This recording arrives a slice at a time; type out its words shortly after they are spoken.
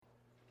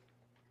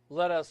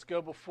Let us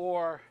go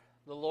before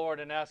the Lord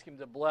and ask Him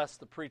to bless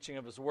the preaching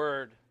of His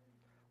word.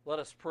 Let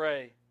us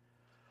pray.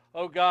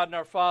 O God and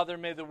our Father,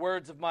 may the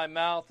words of my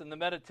mouth and the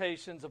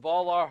meditations of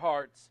all our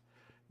hearts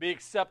be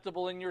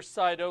acceptable in your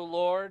sight, O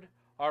Lord,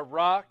 our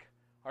rock,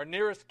 our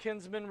nearest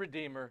kinsman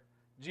redeemer,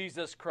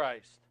 Jesus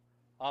Christ.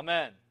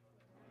 Amen.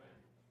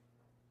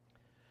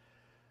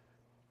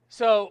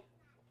 So,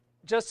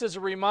 just as a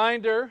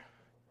reminder,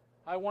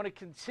 I want to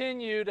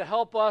continue to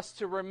help us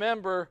to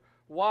remember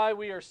why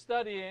we are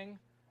studying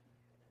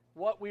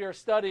what we are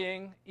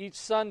studying each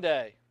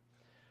Sunday.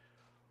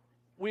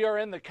 We are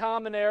in the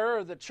common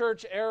era, or the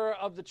church era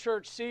of the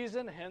church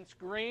season, hence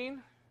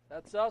green.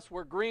 That's us.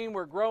 We're green.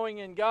 We're growing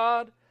in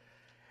God.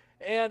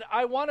 And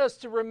I want us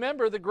to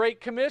remember the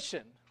Great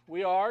Commission.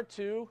 We are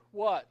to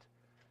what?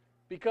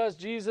 Because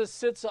Jesus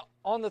sits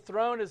on the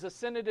throne, is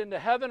ascended into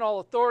heaven, all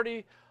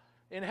authority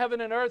in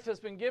heaven and earth has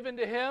been given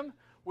to Him.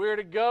 We're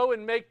to go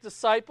and make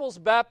disciples,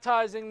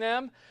 baptizing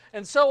them.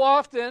 And so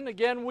often,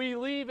 again, we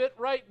leave it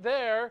right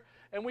there,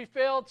 and we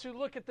fail to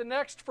look at the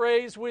next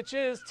phrase, which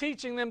is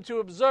teaching them to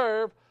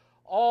observe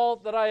all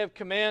that I have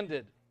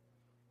commanded.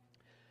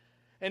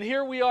 And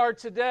here we are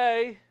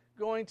today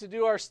going to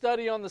do our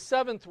study on the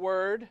seventh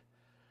word.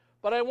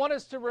 But I want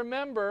us to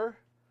remember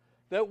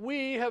that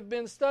we have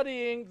been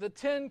studying the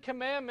 10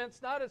 commandments,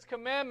 not as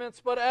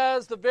commandments, but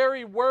as the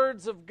very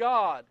words of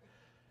God.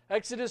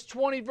 Exodus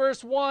 20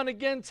 verse 1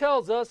 again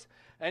tells us,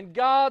 and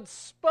God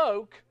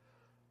spoke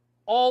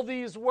all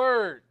these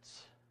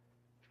words.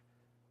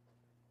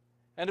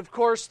 And of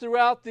course,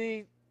 throughout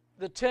the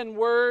 10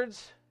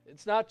 words,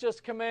 it's not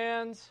just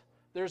commands.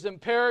 There's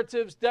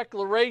imperatives,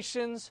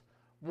 declarations,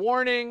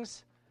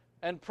 warnings,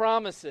 and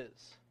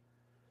promises.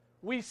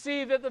 We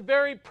see that the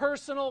very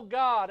personal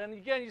God, and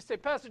again, you say,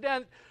 Pastor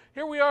Dan,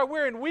 here we are,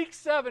 we're in week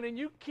 7, and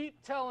you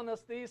keep telling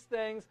us these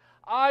things.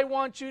 I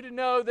want you to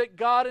know that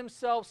God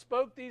Himself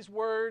spoke these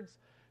words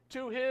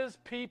to His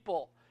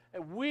people,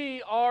 and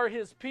we are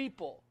His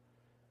people.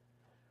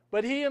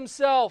 But He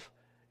Himself,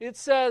 it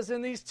says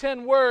in these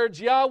 10 words,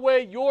 Yahweh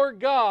your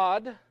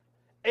God,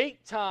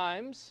 8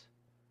 times.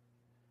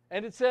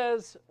 And it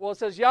says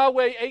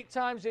Yahweh 8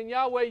 times and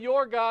Yahweh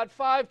your God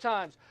 5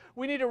 times.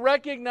 We need to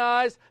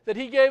recognize that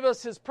He gave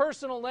us His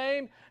personal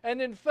name.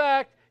 And in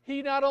fact,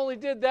 He not only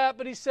did that,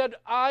 but He said,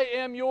 I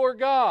am your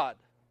God.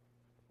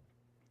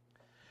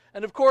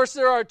 And of course,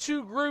 there are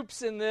 2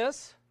 groups in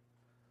this.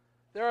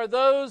 There are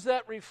those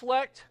that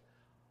reflect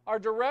our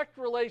direct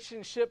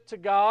relationship to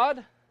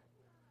God.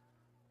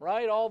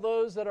 Right? All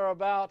those that are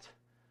about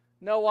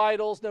no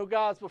idols, no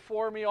gods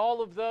before me,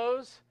 all of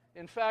those.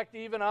 In fact,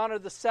 even honor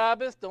the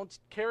Sabbath. Don't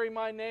carry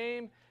my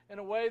name in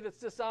a way that's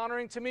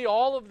dishonoring to me.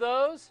 All of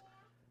those.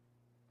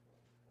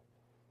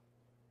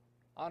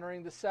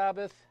 Honoring the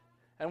Sabbath.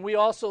 And we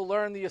also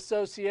learn the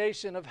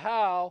association of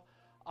how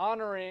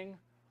honoring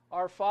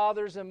our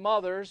fathers and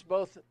mothers,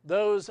 both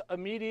those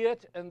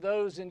immediate and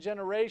those in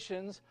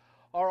generations,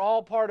 are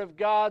all part of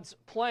God's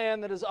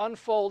plan that is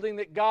unfolding,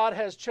 that God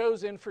has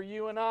chosen for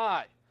you and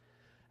I.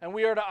 And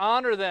we are to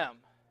honor them.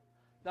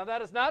 Now,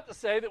 that is not to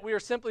say that we are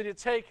simply to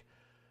take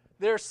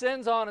their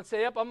sins on and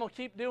say, yep, I'm going to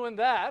keep doing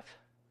that.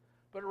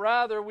 But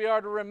rather, we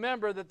are to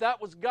remember that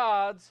that was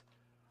God's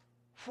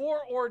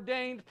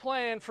foreordained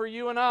plan for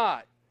you and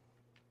I.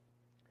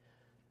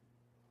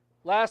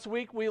 Last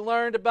week, we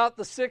learned about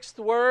the 6th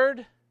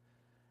word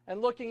and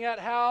looking at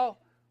how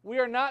we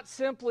are not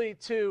simply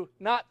to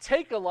not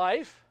take a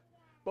life,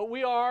 but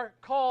we are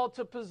called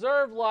to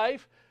preserve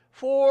life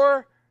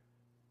for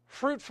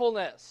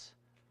fruitfulness.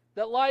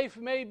 That life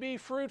may be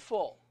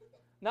fruitful,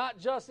 not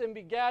just in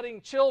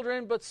begatting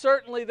children, but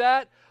certainly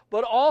that,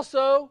 but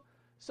also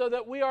so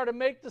that we are to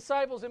make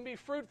disciples and be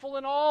fruitful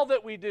in all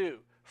that we do,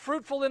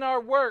 fruitful in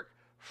our work.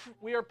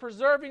 We are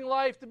preserving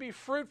life to be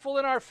fruitful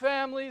in our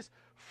families,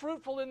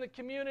 fruitful in the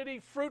community,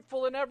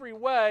 fruitful in every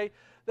way.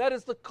 That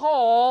is the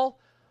call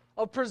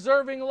of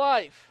preserving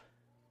life.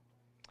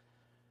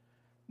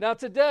 Now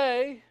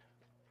today,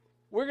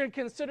 we're going to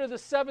consider the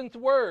 7th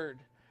word.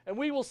 And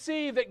we will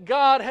see that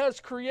God has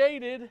a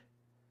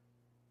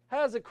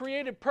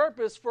created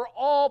purpose for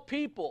all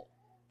people,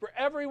 for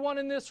everyone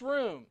in this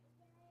room.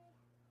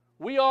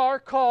 We are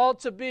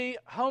called to be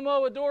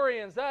homo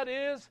adorians, that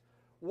is,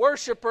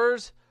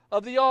 worshipers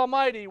of the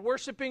Almighty,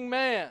 worshiping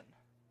man.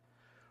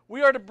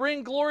 We are to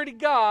bring glory to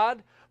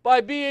God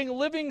by being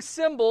living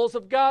symbols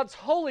of God's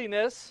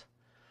holiness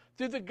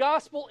through the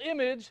gospel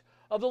image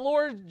of the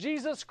Lord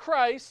Jesus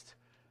Christ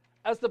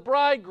as the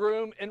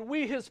bridegroom, and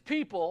we His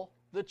people,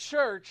 the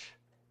church,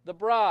 the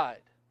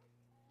bride.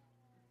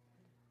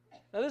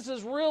 Now this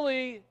is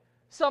really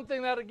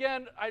something that,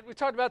 again, we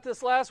talked about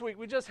this last week.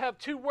 We just have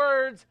 2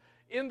 words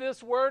in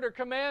this word or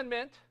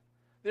commandment.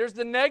 There's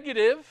the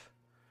negative,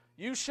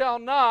 you shall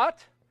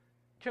not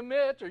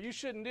commit, or you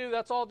shouldn't do.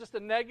 That's all just a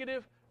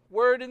negative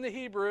word in the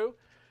Hebrew.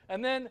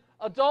 And then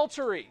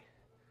adultery.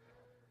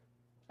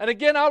 And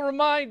again, I'll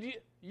remind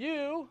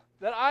you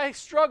that I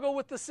struggle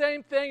with the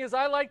same thing, as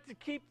I like to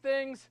keep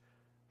things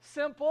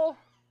simple,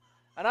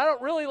 and I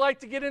don't really like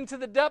to get into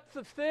the depth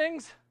of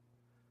things.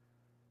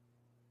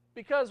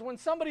 because when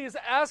somebody is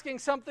asking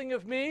something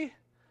of me,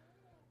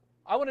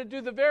 I want to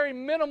do the very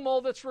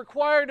minimal that's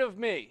required of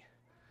me.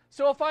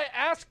 So if I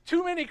ask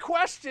too many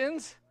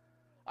questions,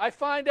 I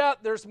find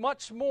out there's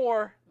much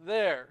more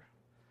there.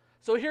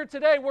 So here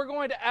today, we're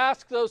going to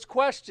ask those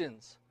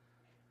questions.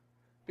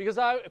 Because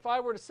if I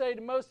were to say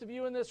to most of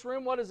you in this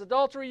room, what is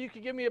adultery? You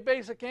could give me a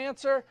basic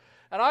answer.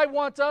 And I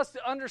want us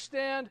to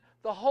understand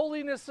the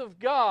holiness of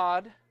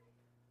God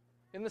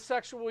in the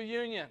sexual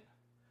union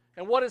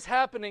and what is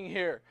happening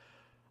here.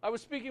 I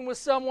was speaking with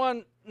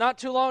someone not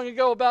too long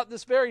ago about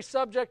this very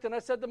subject, and I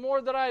said the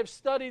more that I have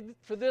studied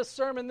for this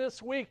sermon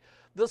this week,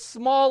 the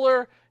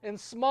smaller and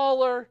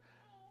smaller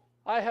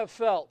I have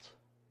felt.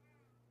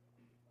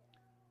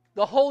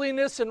 The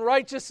holiness and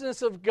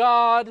righteousness of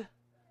God,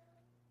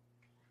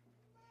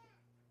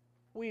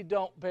 we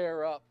don't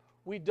bear up,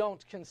 we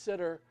don't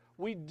consider,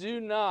 we do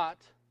not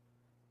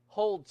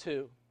hold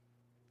to.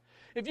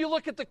 If you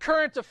look at the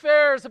current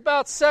affairs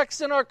about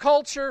sex in our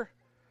culture,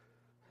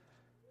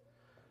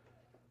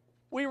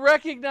 we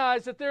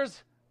recognize that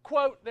there's,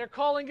 quote, they're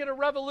calling it a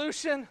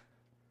revolution,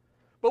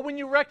 but when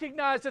you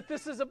recognize that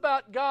this is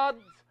about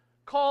God's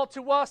call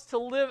to us to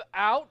live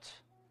out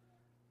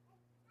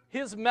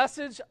His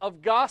message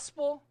of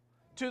gospel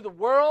to the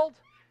world,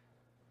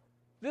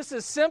 this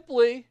is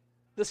simply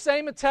the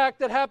same attack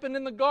that happened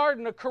in the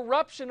garden, a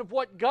corruption of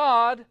what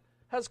God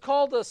has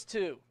called us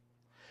to.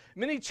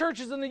 Many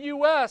churches in the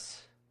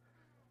U.S.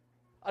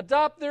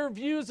 adopt their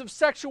views of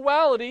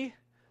sexuality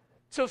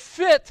to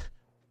fit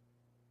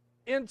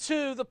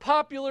into the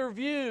popular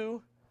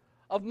view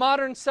of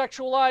modern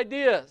sexual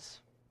ideas.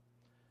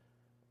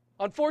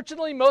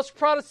 Unfortunately, most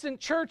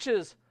Protestant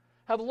churches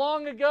have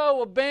long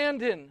ago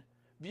abandoned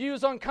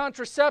views on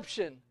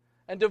contraception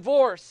and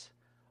divorce,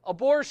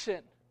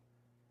 abortion,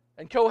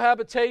 and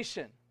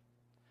cohabitation.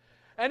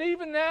 And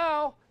even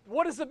now,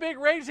 what is the big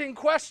raising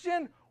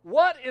question?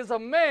 What is a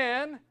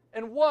man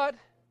and what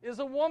is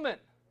a woman?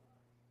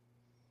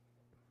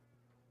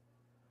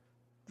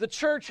 The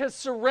church has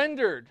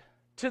surrendered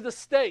to the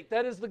state,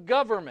 that is the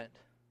government.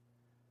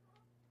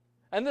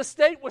 And the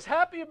state was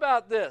happy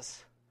about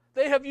this.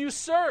 They have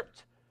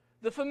usurped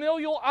the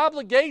familial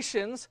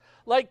obligations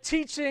like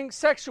teaching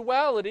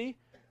sexuality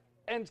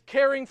and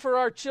caring for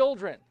our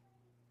children.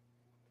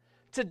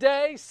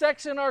 Today,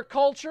 sex in our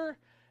culture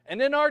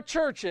and in our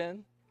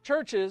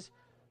churches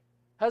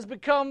has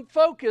become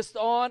focused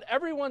on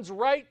everyone's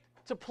right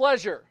to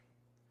pleasure.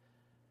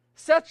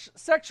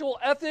 Sexual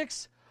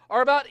ethics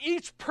are about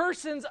each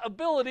person's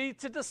ability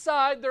to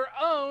decide their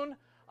own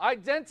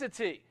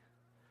identity.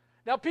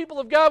 Now, people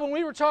of God, when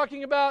we were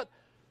talking about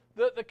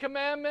the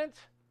commandment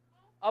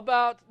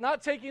about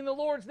not taking the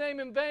Lord's name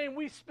in vain,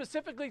 we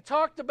specifically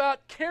talked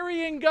about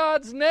carrying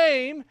God's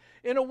name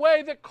in a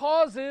way that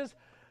causes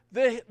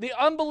the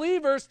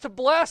unbelievers to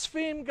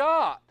blaspheme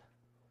God.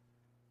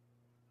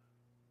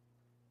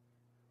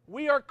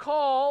 We are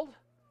called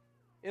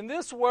in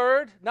this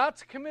word not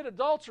to commit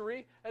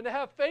adultery and to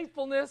have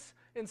faithfulness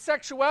in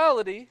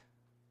sexuality.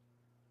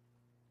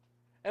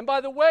 And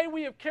by the way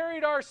we have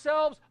carried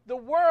ourselves, the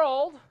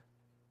world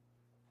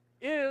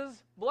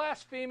is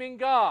blaspheming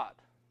God.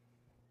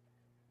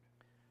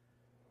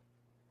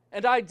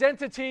 And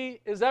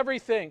identity is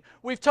everything.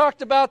 We've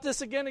talked about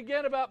this again and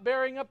again about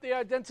bearing up the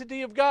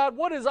identity of God.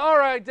 What is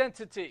our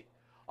identity?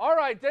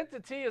 Our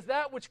identity is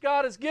that which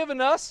God has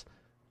given us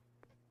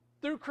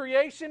through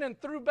creation and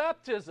through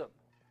baptism.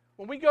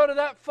 When we go to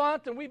that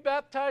font and we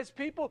baptize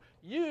people,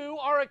 you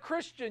are a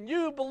Christian.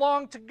 You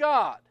belong to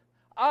God.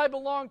 I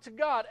belong to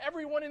God.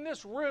 Everyone in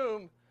this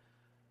room,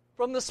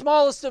 from the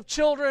smallest of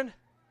children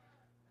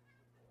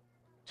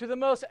to the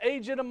most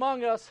aged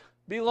among us,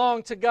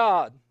 belong to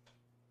God.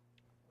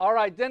 Our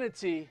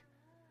identity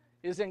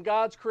is in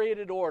God's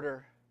created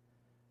order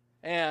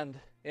and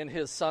in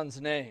His Son's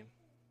name.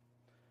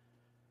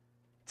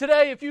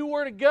 Today, if you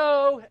were to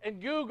go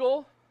and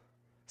Google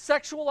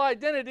sexual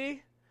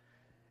identity,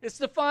 it's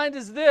defined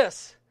as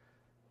this.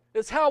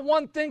 It's how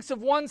one thinks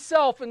of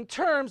oneself in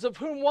terms of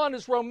whom one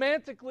is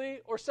romantically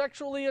or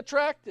sexually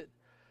attracted.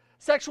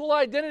 Sexual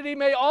identity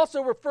may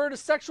also refer to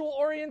sexual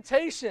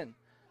orientation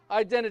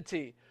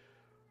identity.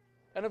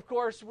 And of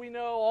course, we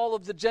know all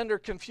of the gender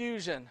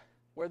confusion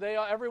where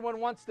everyone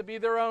wants to be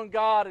their own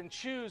God and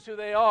choose who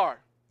they are.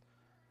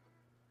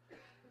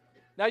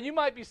 Now you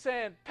might be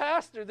saying,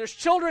 Pastor, there's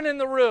children in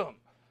the room.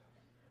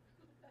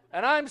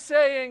 And I'm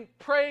saying,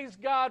 praise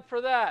God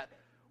for that.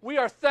 We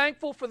are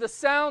thankful for the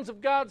sounds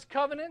of God's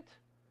covenant.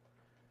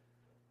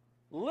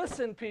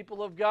 Listen,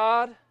 people of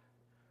God,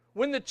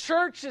 when the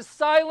church is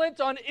silent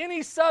on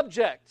any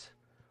subject,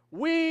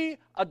 we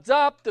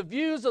adopt the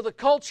views of the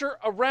culture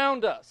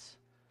around us.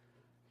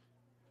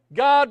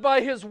 God,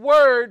 by His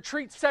Word,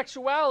 treats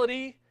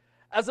sexuality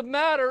as a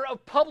matter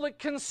of public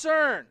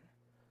concern.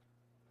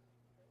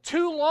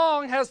 Too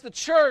long has the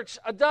church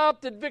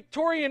adopted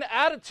Victorian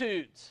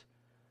attitudes.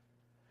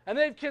 And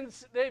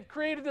they've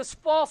created this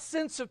false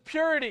sense of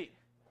purity,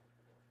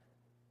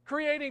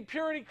 creating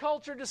purity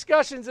culture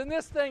discussions and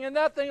this thing and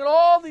that thing and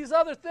all these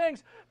other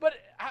things. But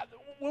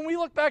when we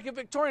look back at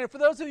Victorian, for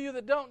those of you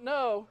that don't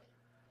know,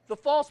 the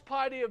false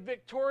piety of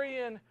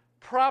Victorian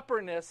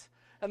properness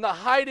and the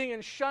hiding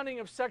and shunning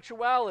of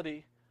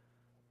sexuality,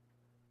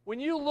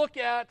 when you look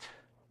at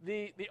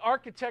the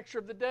architecture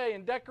of the day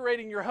and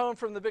decorating your home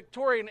from the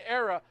Victorian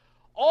era,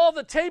 all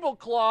the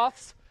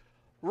tablecloths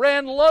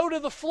ran low to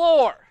the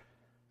floor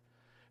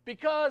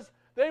because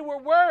they were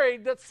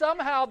worried that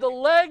somehow the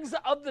legs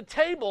of the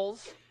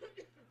tables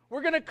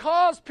were going to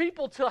cause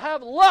people to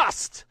have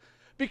lust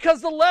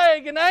because the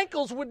leg and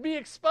ankles would be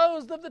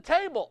exposed of the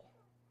table.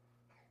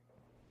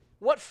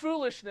 What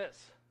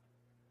foolishness.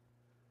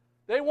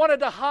 They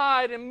wanted to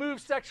hide and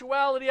move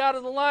sexuality out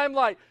of the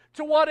limelight.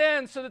 To what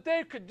end? So that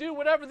they could do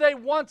whatever they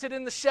wanted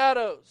in the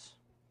shadows.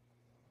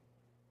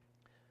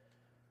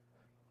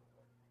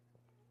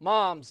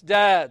 Moms,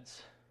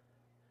 dads,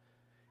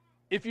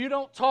 if you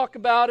don't talk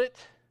about it,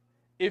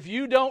 if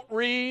you don't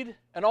read,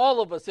 and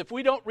all of us, if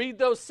we don't read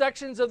those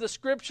sections of the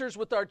Scriptures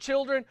with our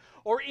children,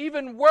 or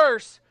even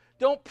worse,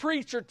 don't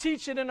preach or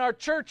teach it in our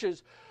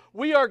churches,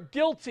 we are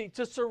guilty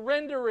to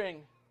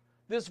surrendering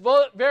this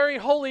very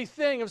holy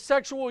thing of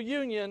sexual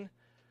union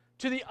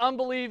to the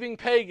unbelieving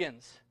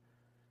pagans.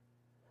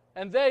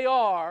 And they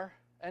are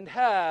and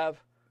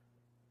have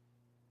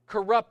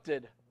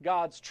corrupted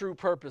God's true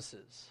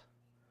purposes.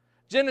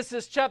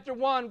 Genesis chapter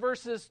 1,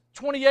 verses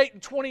 28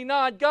 and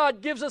 29,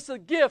 God gives us a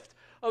gift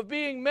of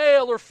being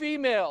male or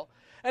female.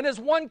 And as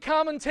one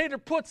commentator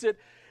puts it,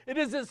 it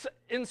is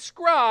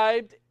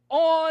inscribed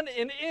on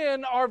and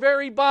in our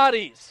very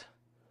bodies.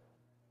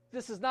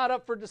 This is not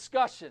up for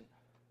discussion.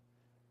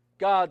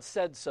 God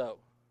said so.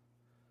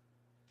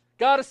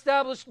 God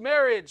established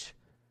marriage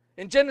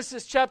in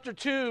Genesis chapter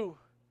 2,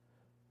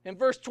 in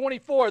verse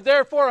 24.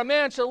 Therefore a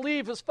man shall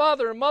leave his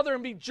father and mother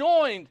and be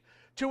joined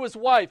to his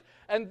wife,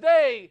 and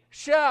they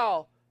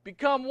shall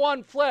become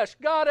one flesh.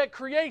 God at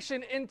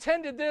creation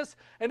intended this,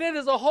 and it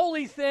is a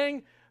holy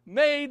thing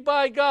made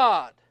by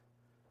God.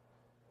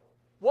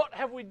 What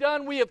have we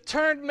done? We have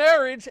turned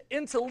marriage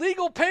into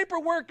legal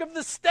paperwork of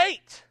the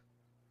state.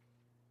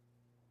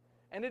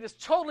 And it is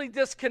totally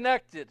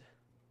disconnected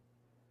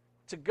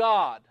to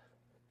God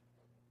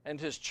and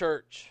His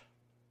church.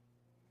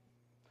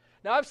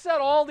 Now, I've said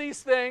all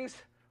these things.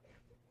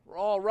 We're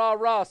all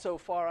rah-rah so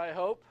far, I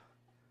hope.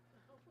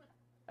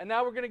 And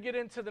now we're going to get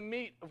into the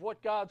meat of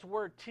what God's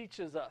Word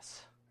teaches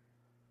us.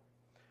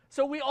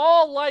 So we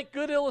all like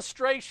good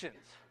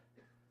illustrations,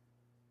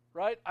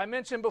 right? I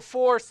mentioned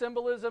before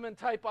symbolism and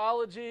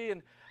typology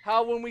and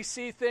how when we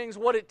see things,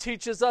 what it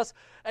teaches us.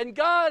 And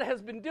God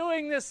has been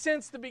doing this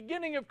since the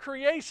beginning of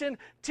creation,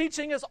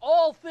 teaching us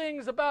all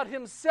things about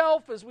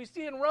Himself, as we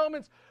see in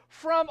Romans,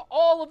 from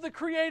all of the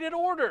created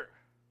order.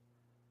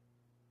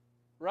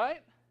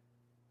 Right?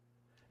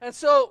 And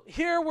so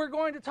here we're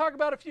going to talk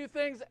about a few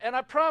things, and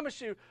I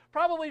promise you,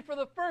 probably for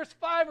the first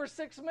 5 or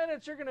 6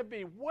 minutes, you're going to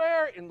be,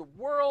 where in the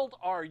world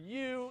are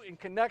you in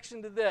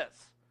connection to this?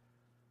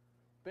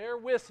 Bear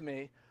with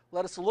me.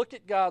 Let us look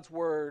at God's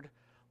Word.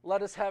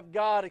 Let us have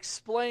God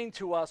explain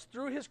to us,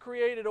 through His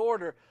created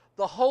order,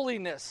 the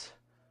holiness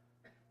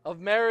of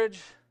marriage,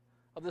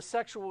 of the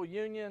sexual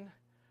union,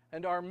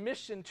 and our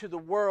mission to the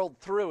world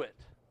through it.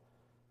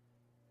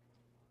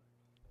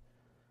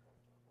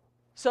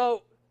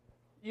 So,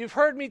 you've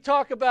heard me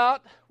talk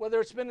about, whether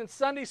it's been in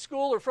Sunday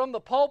school or from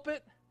the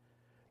pulpit,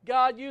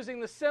 God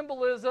using the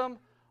symbolism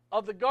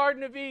of the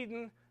Garden of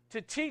Eden to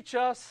teach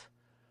us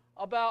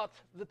about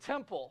the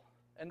temple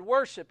and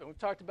worship. And we've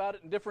talked about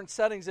it in different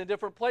settings in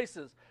different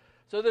places.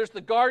 So there's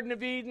the Garden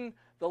of Eden,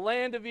 the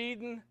land of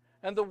Eden,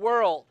 and the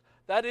world.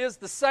 That is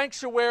the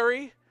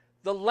sanctuary,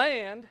 the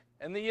land,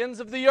 and the ends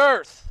of the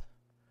earth.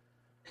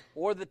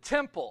 Or the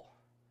temple,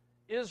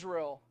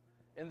 Israel,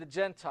 and the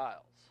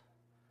Gentiles.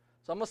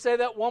 So I'm going to say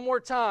that one more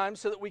time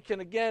so that we can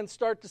again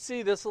start to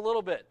see this a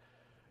little bit.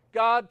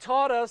 God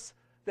taught us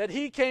that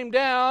He came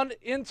down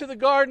into the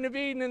Garden of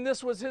Eden, and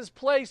this was His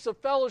place of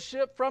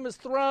fellowship from His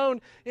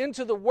throne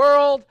into the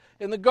world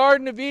in the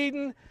Garden of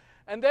Eden.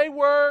 And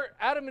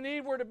Adam and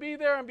Eve were to be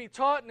there and be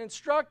taught and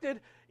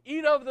instructed,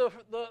 eat of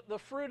the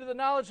fruit of the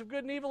knowledge of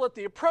good and evil at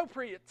the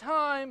appropriate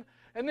time,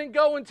 and then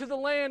go into the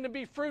land and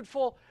be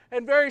fruitful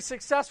and very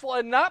successful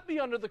and not be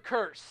under the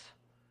curse.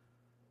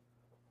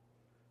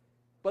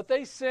 But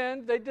they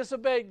sinned, they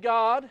disobeyed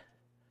God,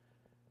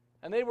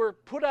 and they were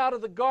put out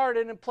of the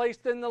garden and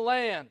placed in the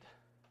land.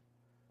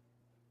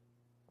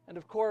 And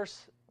of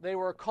course, they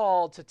were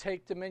called to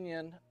take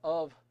dominion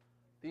of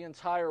the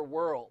entire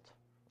world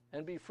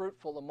and be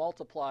fruitful and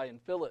multiply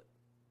and fill it.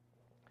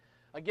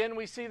 Again,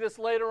 we see this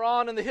later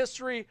on in the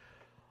history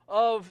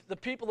of the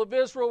people of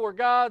Israel, where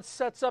God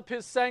sets up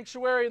His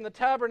sanctuary in the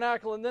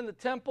tabernacle and then the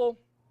temple,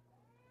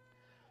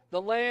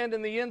 the land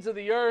and the ends of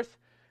the earth.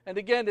 And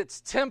again,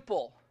 it's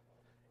temple.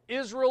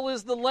 Israel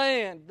is the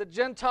land. The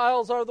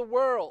Gentiles are the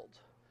world.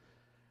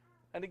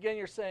 And again,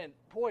 you're saying,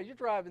 boy, you're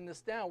driving this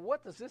down.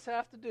 What does this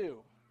have to do?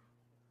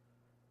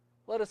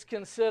 Let us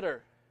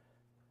consider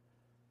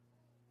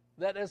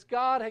that as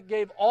God had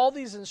gave all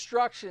these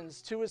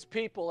instructions to His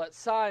people at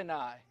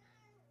Sinai,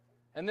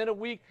 and then a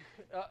week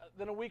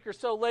or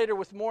so later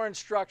with more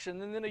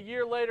instruction, and then a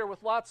year later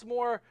with lots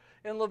more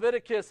in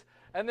Leviticus,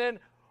 and then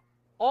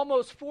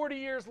almost 40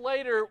 years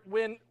later,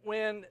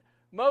 when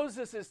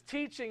Moses is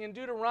teaching in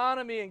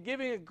Deuteronomy and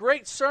giving a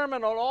great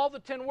sermon on all the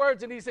 10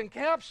 words, and he's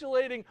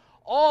encapsulating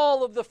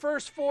all of the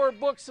first 4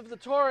 books of the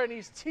Torah, and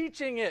he's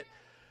teaching it.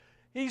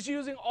 He's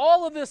using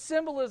all of this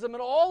symbolism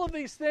and all of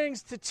these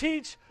things to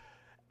teach,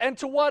 and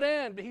to what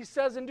end? He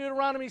says in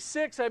Deuteronomy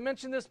 6, I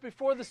mentioned this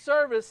before the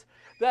service,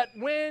 that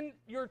when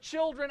your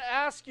children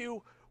ask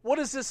you, what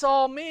does this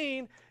all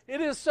mean? It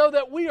is so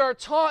that we are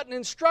taught and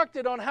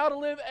instructed on how to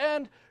live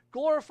and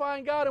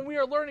glorifying God, and we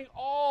are learning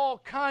all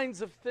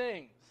kinds of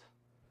things.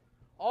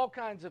 All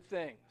kinds of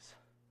things.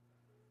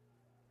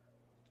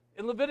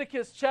 In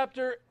Leviticus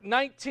chapter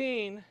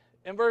 19,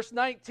 in verse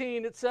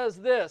 19, it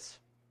says this,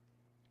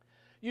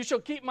 "You shall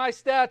keep my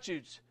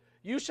statutes.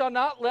 You shall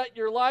not let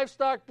your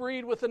livestock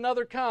breed with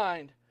another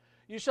kind.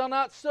 You shall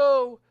not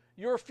sow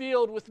your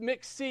field with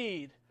mixed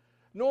seed,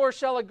 nor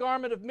shall a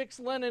garment of mixed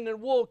linen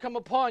and wool come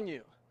upon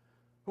you.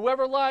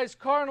 Whoever lies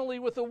carnally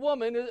with a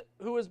woman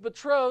who is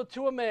betrothed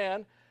to a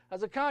man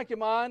as a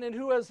concubine, and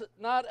who has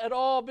not at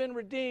all been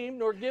redeemed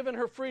nor given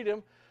her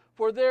freedom,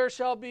 for there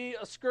shall be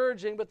a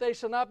scourging, but they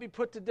shall not be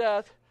put to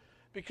death,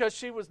 because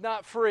she was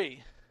not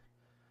free."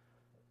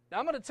 Now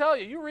I'm going to tell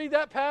you, you read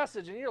that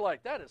passage and you're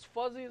like, that is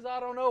fuzzy as I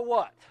don't know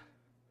what.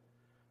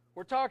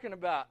 We're talking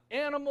about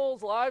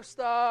animals,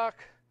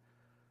 livestock,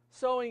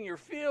 sowing your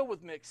field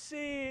with mixed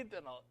seed,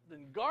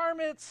 and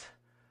garments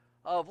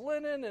of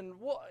linen and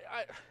wool.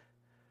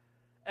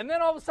 And then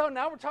all of a sudden,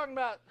 now we're talking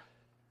about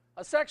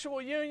a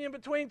sexual union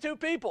between 2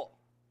 people.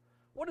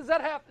 What does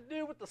that have to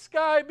do with the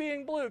sky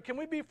being blue? Can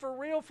we be for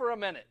real for a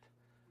minute?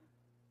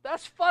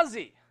 That's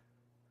fuzzy.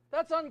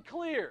 That's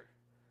unclear.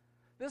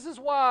 This is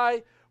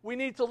why we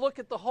need to look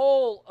at the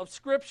whole of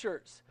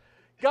Scriptures.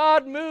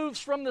 God moves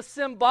from the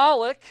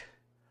symbolic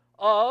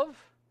of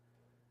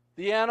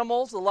the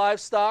animals, the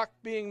livestock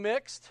being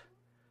mixed,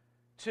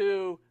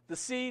 to the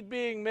seed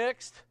being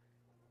mixed,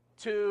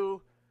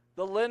 to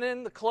the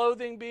linen, the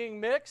clothing being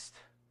mixed,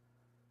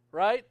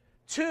 right?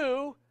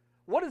 To,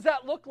 what does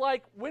that look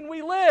like when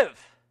we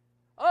live?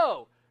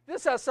 Oh,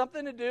 this has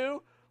something to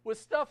do with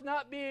stuff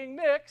not being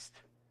mixed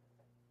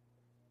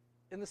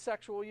in the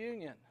sexual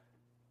union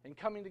and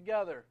coming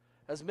together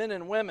as men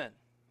and women.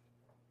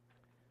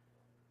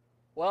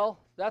 Well,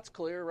 that's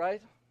clear,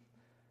 right?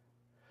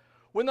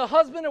 When the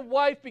husband and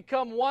wife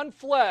become one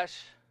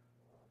flesh,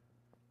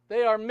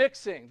 they are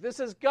mixing. This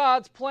is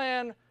God's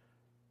plan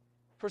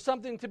for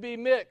something to be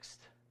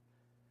mixed.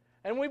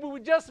 And when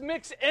we just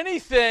mix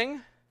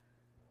anything,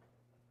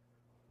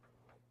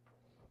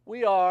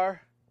 we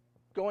are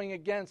going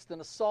against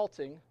and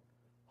assaulting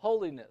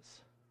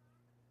holiness.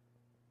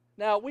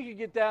 Now, we could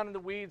get down in the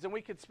weeds and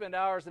we could spend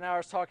hours and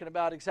hours talking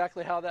about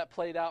exactly how that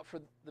played out for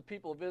the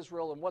people of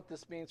Israel and what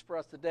this means for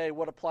us today,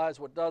 what applies,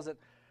 what doesn't.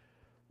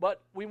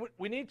 But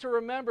we need to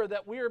remember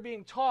that we are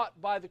being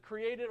taught by the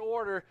created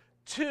order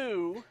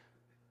to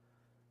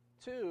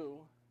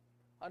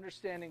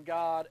understanding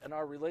God and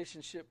our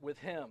relationship with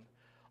Him.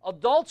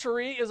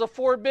 Adultery is a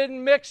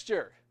forbidden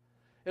mixture.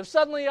 If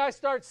suddenly I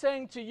start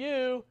saying to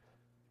you,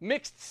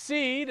 mixed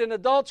seed and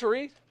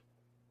adultery,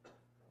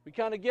 we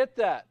kind of get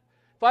that.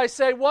 If I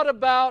say, what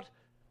about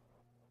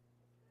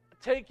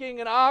taking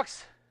an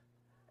ox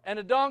and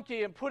a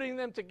donkey and putting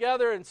them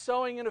together and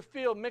sowing in a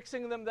field,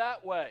 mixing them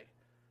that way,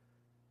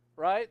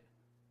 right?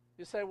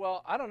 You say,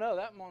 well, I don't know,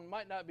 that one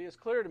might not be as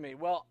clear to me.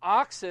 Well,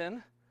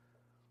 oxen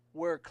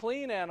were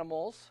clean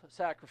animals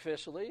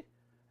sacrificially,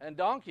 and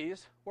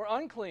donkeys were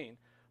unclean.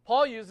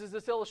 Paul uses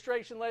this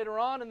illustration later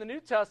on in the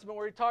New Testament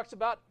where he talks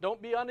about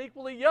don't be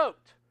unequally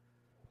yoked.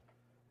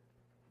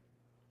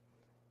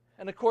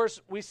 And of course,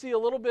 we see a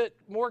little bit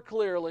more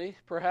clearly,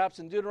 perhaps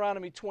in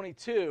Deuteronomy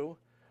 22,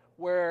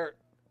 where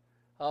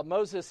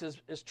Moses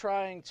is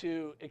trying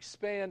to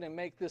expand and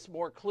make this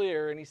more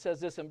clear. And he says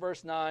this in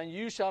verse 9,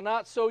 "You shall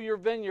not sow your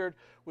vineyard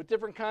with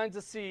different kinds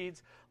of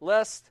seeds,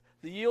 lest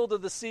the yield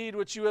of the seed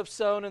which you have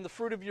sown and the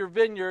fruit of your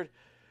vineyard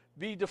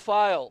be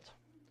defiled.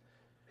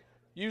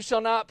 You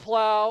shall not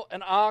plow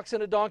an ox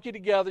and a donkey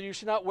together. You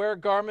shall not wear a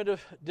garment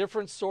of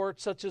different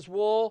sorts, such as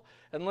wool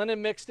and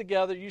linen mixed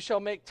together. You shall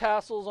make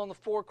tassels on the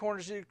 4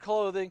 corners of your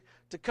clothing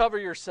to cover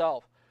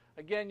yourself."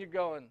 Again, you're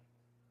going,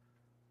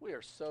 we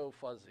are so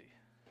fuzzy.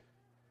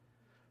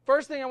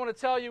 First thing I want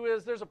to tell you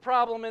is there's a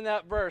problem in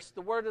that verse.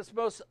 The word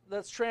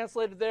that's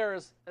translated there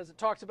is, as it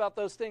talks about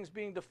those things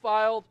being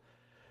defiled,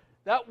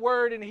 that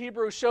word in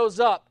Hebrew shows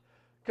up,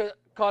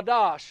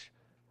 kadash,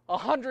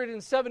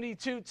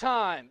 172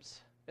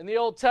 times in the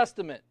Old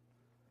Testament.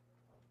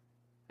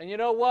 And you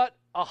know what?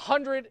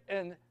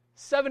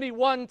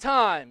 171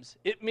 times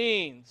it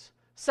means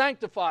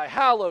sanctify,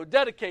 hallow,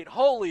 dedicate,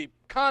 holy,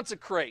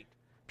 consecrate,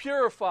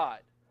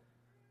 purified.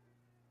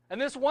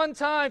 And this one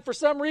time, for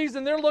some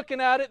reason, they're looking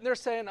at it and they're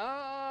saying,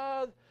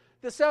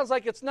 this sounds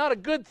like it's not a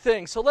good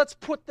thing, so let's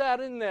put that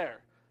in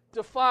there.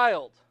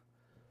 Defiled.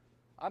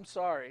 I'm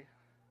sorry,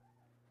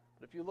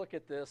 but if you look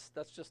at this,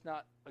 that's just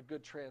not a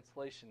good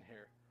translation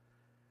here.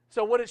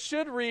 So what it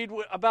should read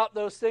about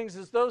those things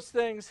is those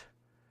things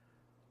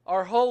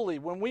are holy.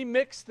 When we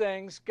mix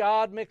things,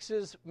 God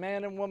mixes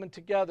man and woman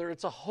together.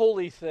 It's a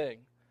holy thing.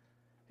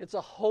 It's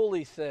a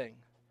holy thing.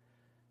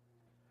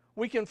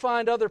 We can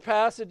find other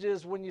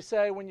passages when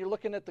you're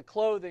looking at the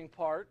clothing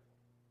part,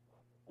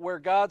 where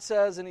God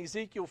says in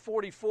Ezekiel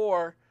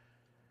 44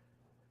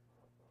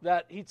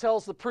 that he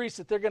tells the priests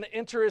that they're going to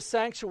enter his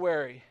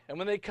sanctuary. And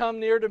when they come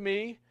near to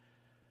me,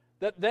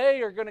 that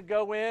they are going to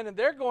go in and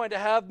they're going to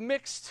have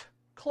mixed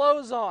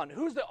clothes on.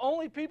 Who's the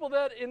only people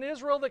that in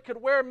Israel that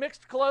could wear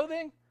mixed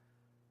clothing?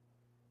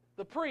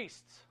 The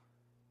priests.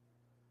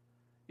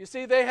 You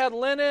see, they had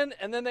linen,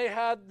 and then they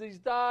had these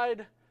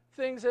dyed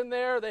things in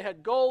there. They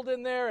had gold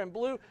in there and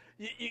blue.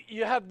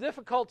 You have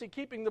difficulty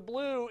keeping the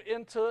blue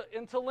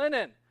into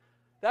linen.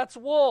 That's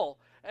wool.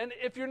 And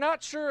if you're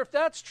not sure if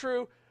that's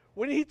true,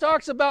 when he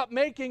talks about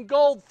making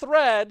gold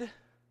thread,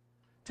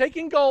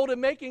 taking gold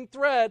and making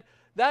thread,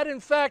 that in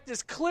fact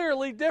is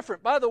clearly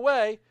different. By the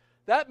way,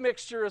 that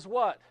mixture is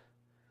what?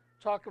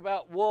 Talk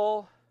about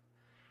wool,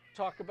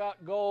 talk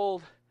about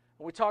gold,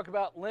 when we talk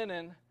about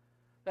linen,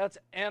 that's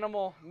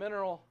animal,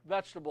 mineral,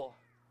 vegetable,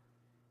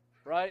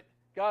 right?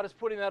 God is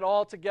putting that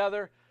all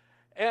together.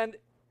 And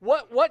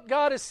what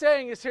God is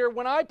saying is here,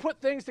 when I put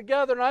things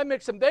together and I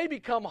mix them, they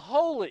become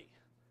holy.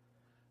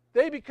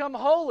 They become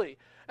holy.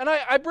 And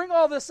I bring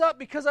all this up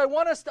because I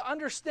want us to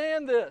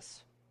understand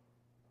this.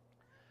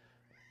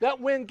 That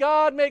when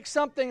God makes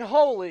something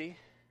holy,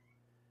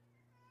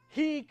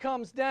 he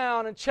comes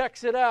down and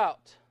checks it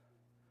out.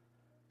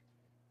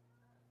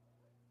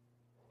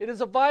 It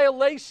is a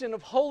violation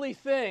of holy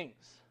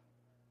things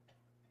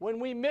when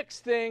we mix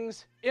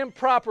things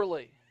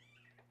improperly.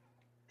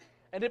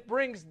 And it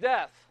brings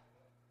death.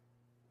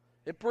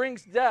 It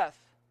brings death.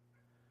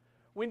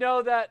 We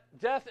know that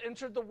death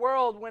entered the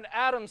world when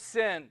Adam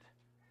sinned,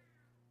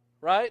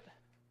 right?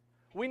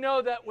 We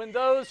know that when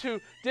those who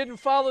didn't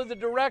follow the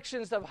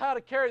directions of how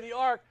to carry the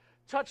ark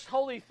touched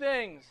holy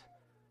things,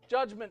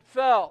 judgment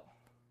fell.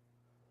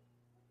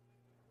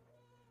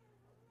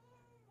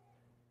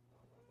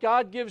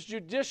 God gives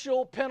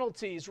judicial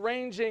penalties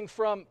ranging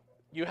from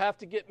you have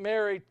to get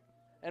married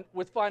and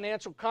with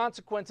financial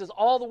consequences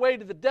all the way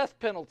to the death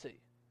penalty.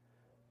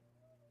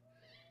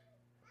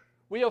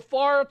 We have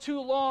far too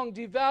long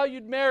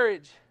devalued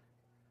marriage,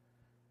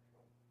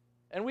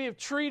 and we have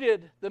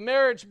treated the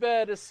marriage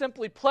bed as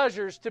simply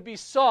pleasures to be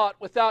sought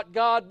without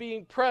God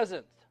being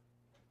present.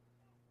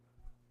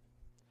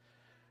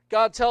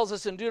 God tells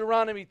us in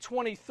Deuteronomy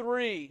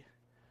 23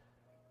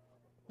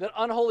 that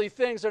unholy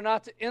things are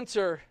not to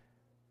enter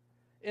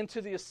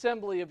into the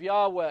assembly of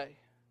Yahweh.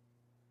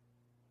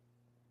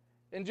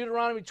 In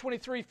Deuteronomy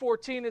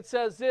 23:14 it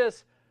says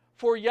this,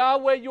 "For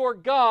Yahweh your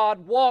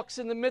God walks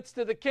in the midst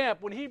of the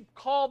camp." When he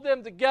called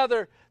them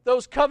together,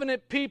 those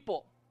covenant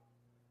people,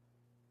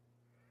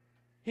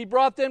 he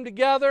brought them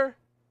together,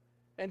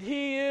 and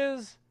he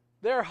is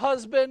their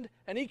husband,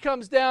 and he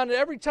comes down, and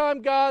every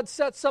time God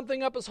sets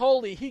something up as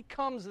holy, he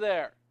comes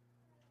there.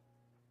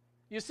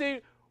 You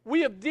see,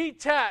 we have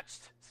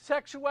detached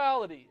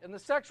sexuality and the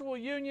sexual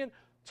union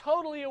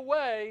totally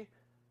away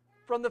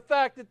from the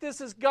fact that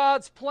this is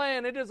God's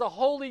plan. It is a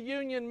holy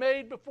union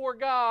made before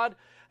God,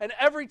 and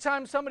every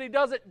time somebody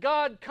does it,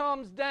 God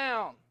comes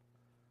down,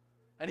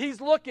 and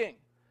he's looking.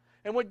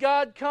 And when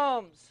God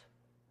comes,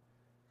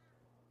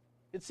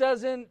 it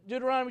says in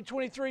Deuteronomy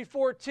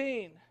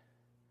 23:14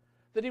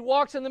 that he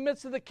walks in the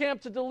midst of the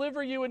camp to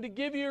deliver you and to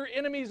give your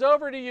enemies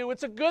over to you.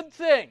 It's a good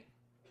thing.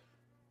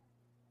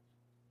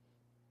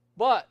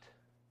 But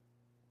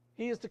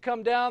he is to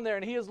come down there,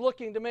 and he is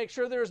looking to make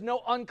sure there is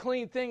no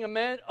unclean thing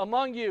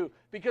among you,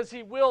 because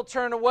he will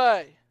turn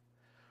away.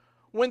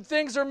 When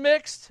things are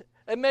mixed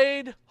and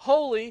made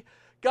holy,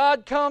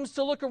 God comes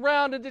to look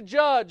around and to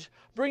judge,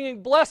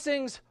 bringing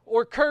blessings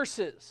or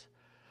curses.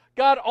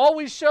 God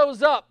always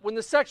shows up when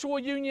the sexual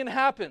union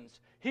happens.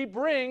 He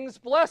brings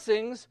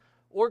blessings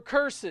or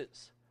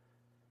curses.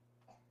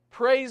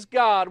 Praise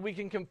God, we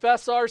can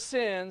confess our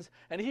sins,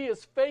 and he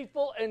is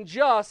faithful and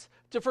just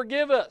to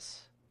forgive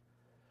us.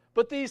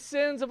 But these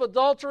sins of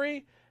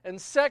adultery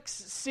and sex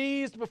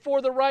seized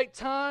before the right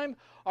time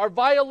are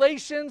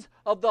violations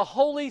of the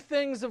holy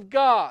things of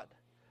God.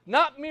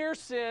 Not mere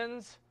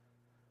sins,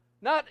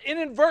 not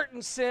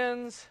inadvertent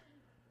sins,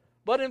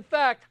 but in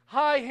fact,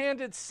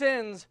 high-handed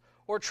sins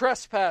or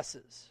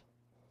trespasses.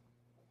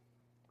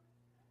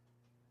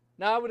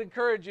 Now, I would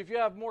encourage you, if you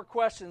have more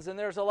questions, and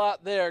there's a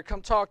lot there,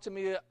 come talk to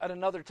me at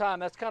another time.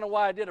 That's kind of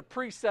why I did a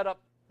pre-setup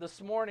this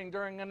morning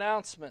during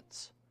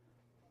announcements.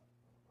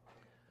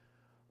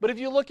 But if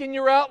you look in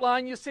your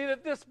outline, you see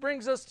that this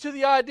brings us to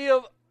the idea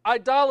of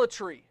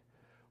idolatry,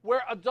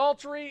 where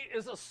adultery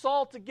is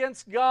assault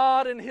against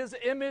God and his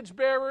image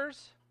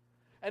bearers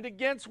and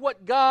against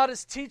what God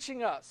is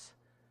teaching us.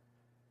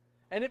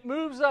 And it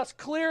moves us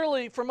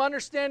clearly from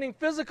understanding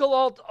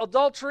physical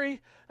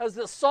adultery as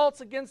the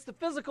assaults against the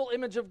physical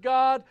image of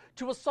God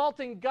to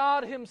assaulting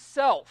God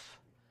himself.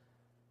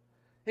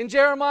 In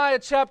Jeremiah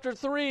chapter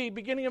 3,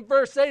 beginning in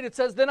verse 8, it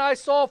says, "Then I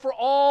saw for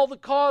all the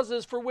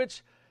causes for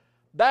which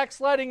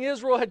backsliding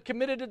Israel had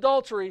committed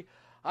adultery,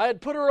 I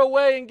had put her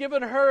away and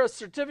given her a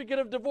certificate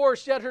of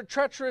divorce, yet her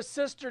treacherous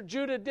sister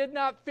Judah did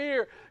not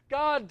fear.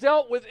 God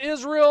dealt with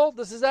Israel.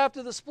 This is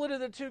after the split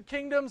of the two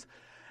kingdoms.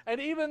 And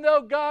even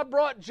though God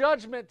brought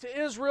judgment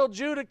to Israel,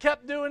 Judah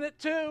kept doing it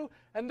too,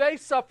 and they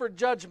suffered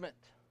judgment.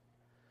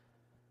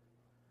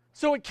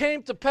 So it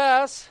came to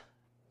pass,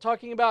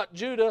 talking about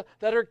Judah,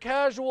 that her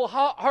casual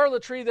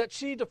harlotry, that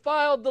she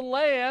defiled the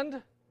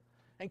land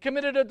and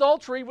committed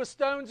adultery with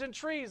stones and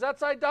trees.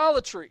 That's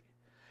idolatry.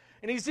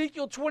 In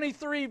Ezekiel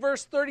 23,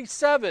 verse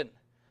 37,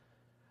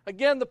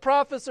 again, the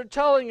prophets are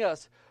telling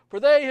us, for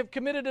they have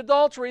committed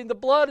adultery, and the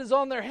blood is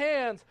on their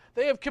hands.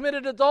 They have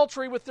committed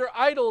adultery with their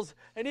idols,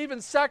 and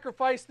even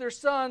sacrificed their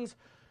sons,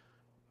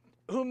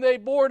 whom they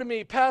bore to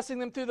me, passing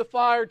them through the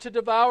fire to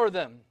devour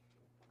them.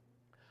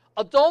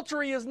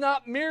 Adultery is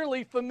not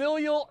merely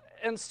familial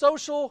and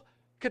social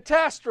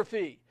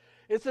catastrophe.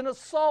 It's an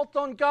assault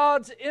on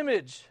God's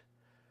image.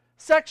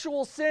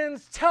 Sexual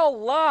sins tell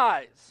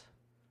lies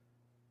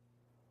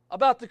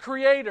about the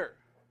Creator.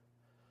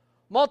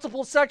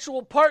 Multiple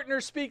sexual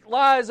partners speak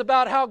lies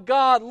about how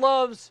God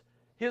loves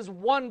His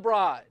one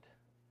bride.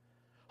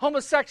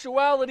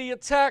 Homosexuality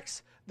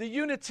attacks the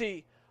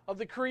unity of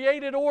the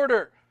created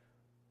order.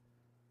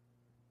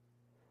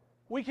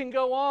 We can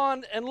go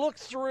on and look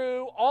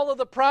through all of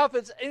the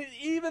prophets, and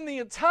even the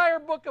entire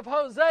book of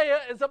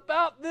Hosea is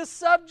about this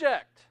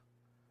subject.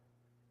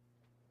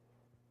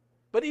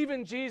 But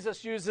even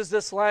Jesus uses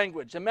this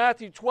language. In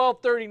Matthew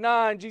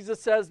 12:39,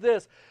 Jesus says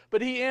this,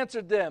 but he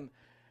answered them,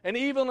 an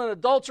evil and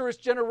adulterous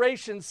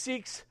generation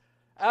seeks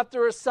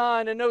after a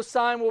sign, and no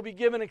sign will be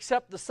given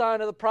except the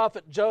sign of the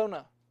prophet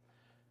Jonah.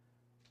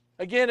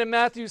 Again, in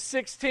Matthew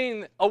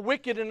 16, a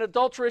wicked and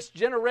adulterous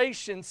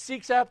generation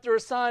seeks after a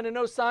sign, and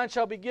no sign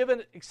shall be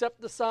given except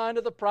the sign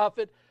of the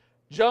prophet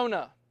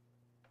Jonah.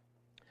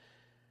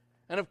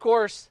 And of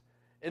course,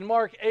 in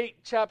Mark 8,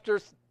 chapter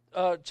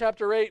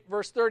 8,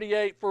 verse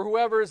 38, for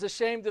whoever is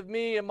ashamed of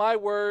me and my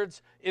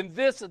words in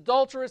this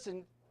adulterous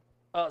and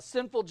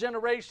sinful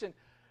generation,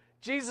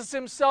 Jesus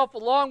himself,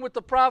 along with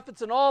the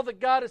prophets and all that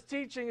God is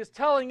teaching, is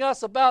telling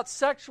us about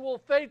sexual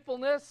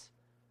faithfulness.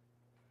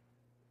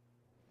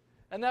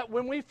 And that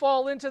when we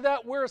fall into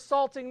that, we're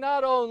assaulting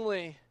not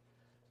only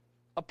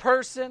a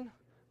person,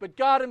 but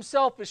God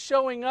himself is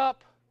showing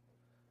up.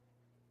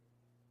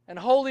 And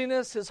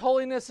holiness, his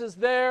holiness is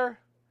there.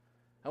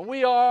 And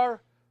we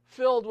are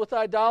filled with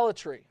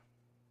idolatry.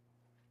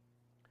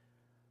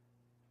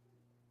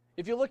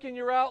 If you look in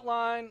your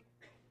outline,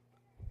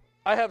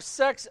 I have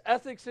sex,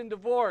 ethics, and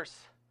divorce.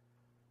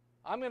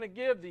 I'm going to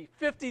give the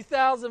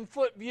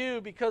 50,000-foot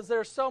view because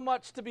there's so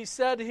much to be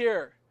said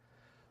here.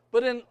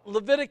 But in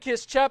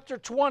Leviticus chapter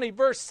 20,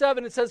 verse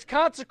 7, it says,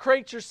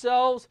 consecrate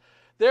yourselves,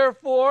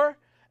 therefore,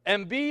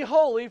 and be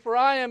holy, for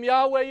I am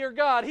Yahweh your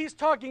God. He's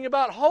talking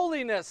about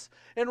holiness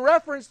in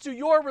reference to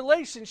your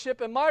relationship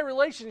and my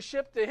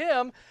relationship to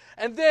him.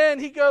 And then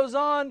he goes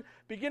on,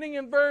 beginning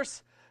in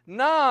verse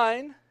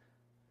 9,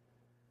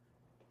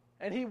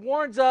 and he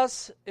warns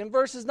us in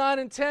verses 9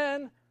 and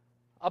 10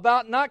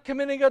 about not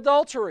committing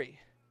adultery.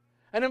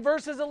 And in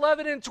verses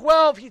 11 and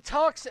 12, he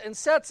talks and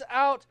sets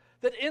out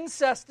that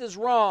incest is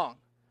wrong.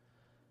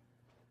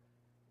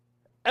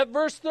 At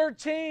verse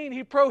 13,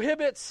 he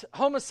prohibits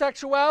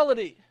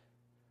homosexuality.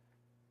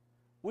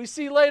 We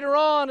see later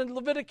on in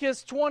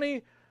Leviticus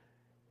 20,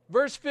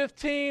 verse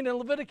 15, and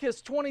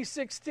Leviticus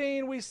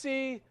 20:16, we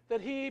see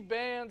that he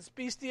bans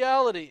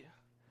bestiality.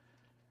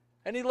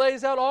 And he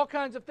lays out all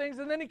kinds of things,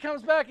 and then he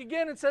comes back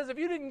again and says, if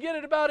you didn't get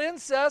it about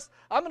incest,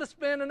 I'm going to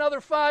spend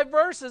another 5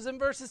 verses in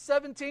verses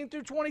 17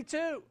 through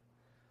 22.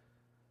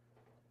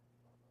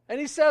 And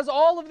he says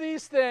all of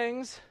these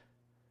things.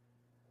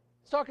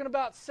 He's talking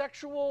about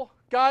sexual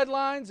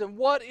guidelines and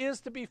what is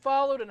to be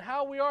followed and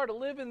how we are to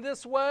live in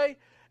this way.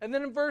 And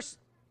then in verse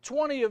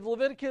 20 of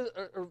Leviticus,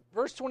 or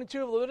verse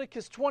 22 of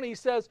Leviticus 20, he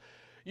says,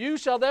 you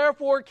shall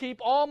therefore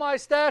keep all my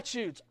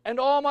statutes and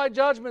all my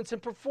judgments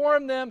and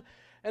perform them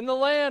in the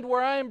land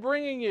where I am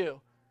bringing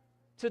you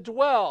to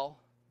dwell,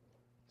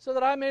 so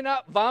that I may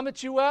not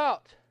vomit you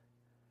out.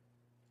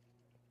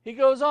 He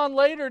goes on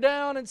later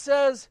down and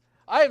says,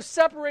 I have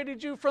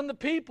separated you from the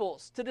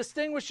peoples to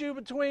distinguish you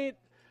between,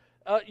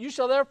 you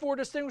shall therefore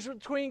distinguish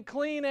between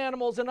clean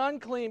animals and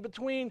unclean,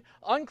 between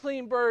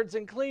unclean birds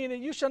and clean,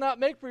 and you shall not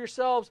make for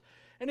yourselves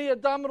any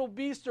abominable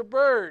beast or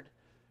bird.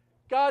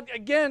 God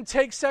again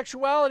takes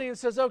sexuality and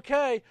says,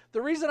 okay,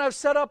 the reason I've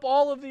set up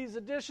all of these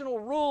additional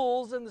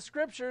rules in the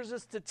scriptures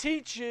is to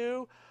teach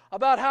you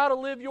about how to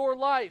live your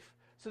life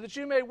so that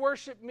you may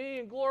worship me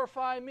and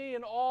glorify me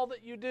in all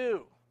that you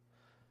do.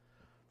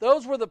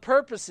 Those were the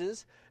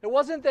purposes. It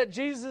wasn't that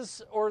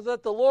Jesus or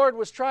that the Lord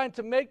was trying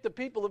to make the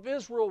people of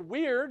Israel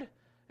weird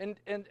and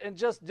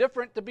just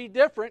different to be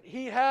different.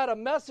 He had a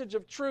message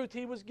of truth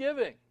he was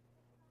giving.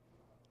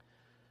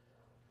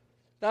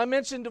 Now, I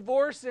mentioned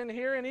divorce in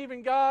here, and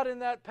even God in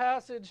that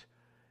passage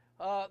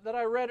that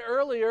I read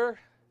earlier,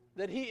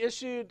 that he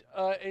issued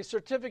a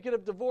certificate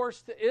of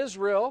divorce to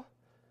Israel.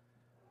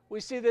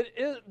 We see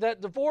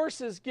that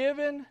divorce is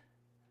given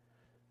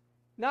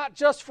not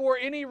just for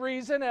any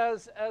reason,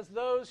 as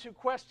those who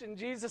question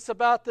Jesus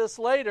about this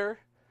later,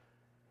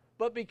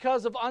 but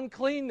because of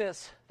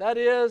uncleanness, that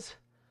is,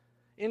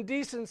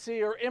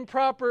 indecency or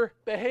improper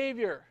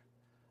behavior,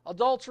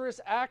 adulterous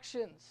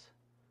actions,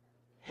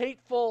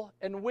 hateful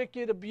and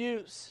wicked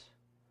abuse.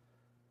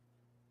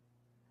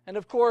 And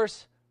of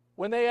course,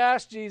 when they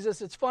asked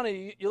Jesus, it's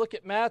funny, you look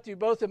at Matthew,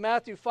 both in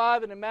Matthew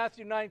 5 and in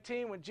Matthew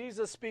 19, when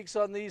Jesus speaks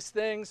on these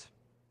things,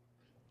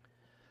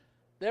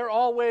 they're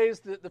always,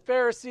 the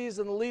Pharisees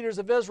and the leaders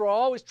of Israel are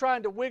always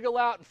trying to wiggle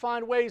out and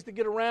find ways to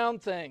get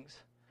around things.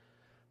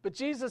 But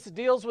Jesus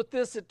deals with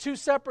this at two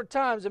separate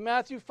times, in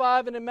Matthew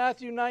 5 and in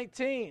Matthew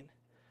 19.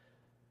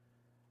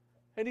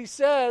 And he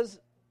says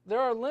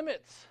there are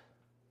limits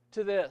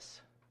to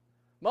this.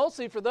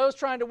 Mostly for those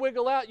trying to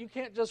wiggle out, you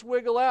can't just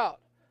wiggle out.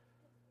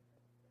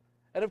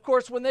 And of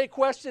course, when they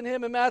questioned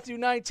him in Matthew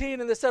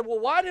 19, and they said, well,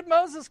 why did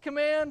Moses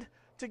command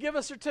to give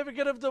a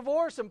certificate of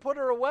divorce and put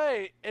her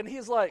away? And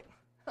he's like,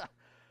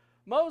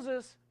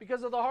 Moses,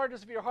 because of the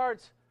hardness of your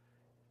hearts,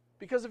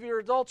 because of your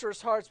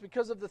adulterous hearts,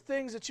 because of the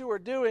things that you are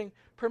doing,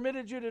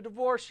 permitted you to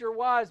divorce your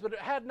wives. But it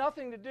had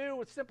nothing to do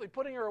with simply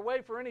putting her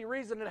away for any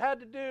reason. It had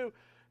to do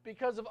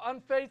because of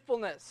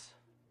unfaithfulness.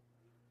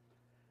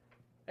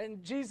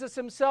 And Jesus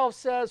himself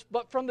says,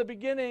 but from the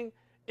beginning,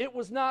 it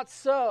was not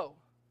so.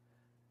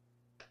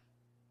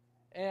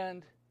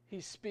 And he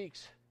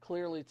speaks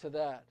clearly to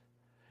that.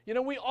 You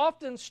know, we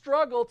often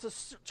struggle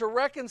to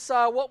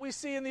reconcile what we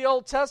see in the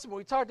Old Testament.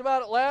 We talked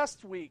about it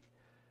last week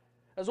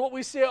as what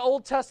we see in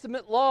Old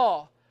Testament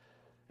law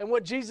and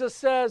what Jesus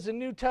says in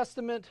New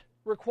Testament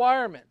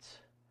requirements.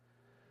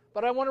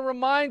 But I want to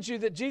remind you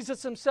that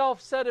Jesus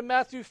himself said in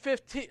Matthew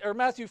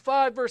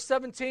 5, verse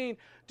 17,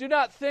 do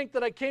not think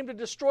that I came to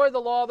destroy the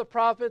law of the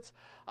prophets.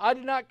 I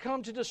did not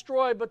come to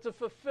destroy, but to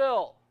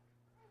fulfill.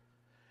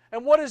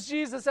 And what does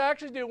Jesus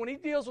actually do? When he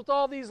deals with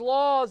all these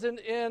laws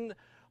in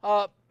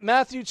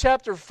Matthew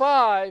chapter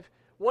 5,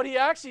 what he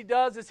actually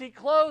does is he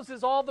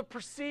closes all the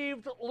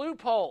perceived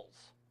loopholes.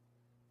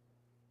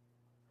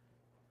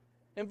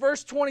 In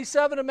verse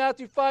 27 of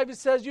Matthew 5, he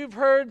says, you've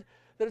heard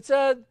that it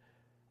said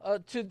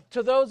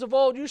to those of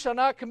old, you shall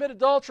not commit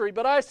adultery.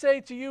 But I say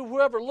to you,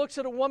 whoever looks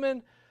at a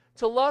woman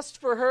to lust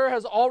for her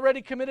has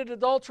already committed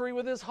adultery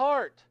with his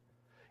heart.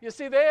 You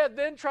see, they had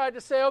then tried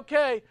to say,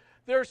 okay,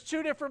 there's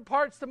two different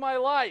parts to my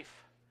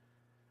life.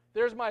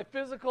 There's my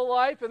physical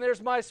life and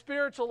there's my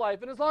spiritual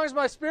life. And as long as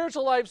my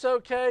spiritual life's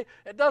okay,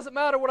 it doesn't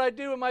matter what I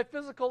do in my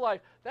physical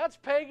life. That's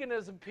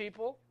paganism,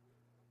 people.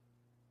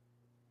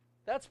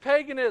 That's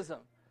paganism.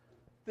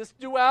 This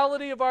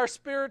duality of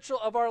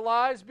our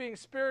lives being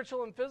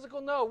spiritual and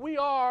physical. No, we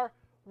are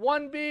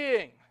one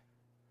being.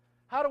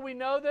 How do we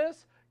know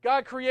this?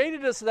 God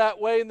created us that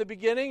way in the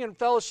beginning in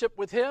fellowship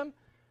with him.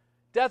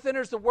 Death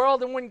enters the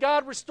world, and when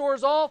God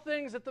restores all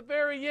things at the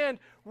very end,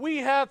 we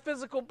have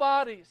physical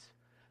bodies.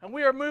 And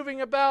we are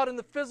moving about in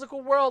the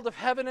physical world of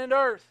heaven and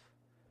earth.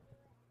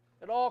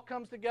 It all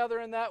comes together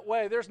in that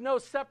way. There's no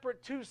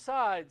separate two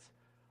sides.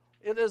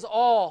 It is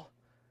all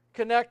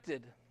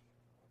connected.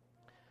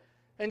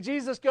 And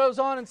Jesus goes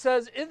on and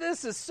says,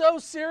 this is so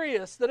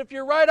serious that if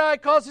your right eye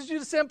causes you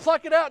to sin,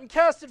 pluck it out and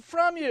cast it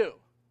from you.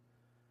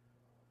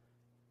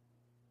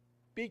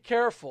 Be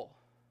careful.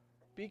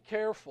 Be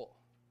careful.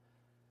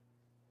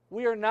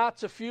 We are not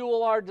to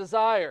fuel our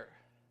desire.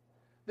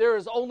 There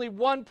is only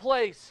one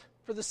place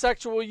for the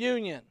sexual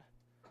union.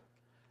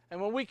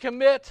 And when we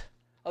commit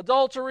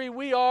adultery,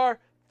 we are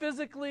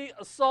physically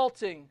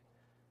assaulting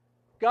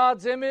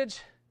God's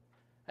image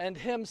and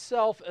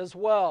himself as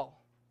well.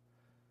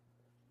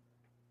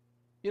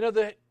 You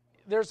know,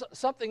 there's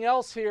something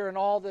else here in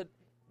all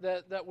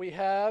that we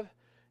have,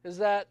 is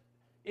that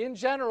in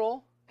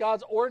general,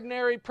 God's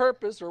ordinary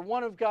purpose, or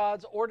one of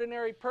God's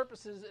ordinary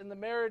purposes in the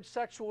marriage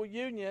sexual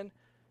union,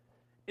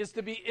 is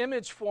to be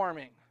image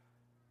forming.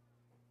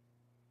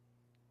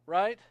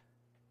 Right?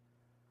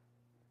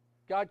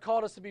 God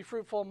called us to be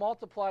fruitful and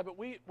multiply, but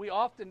we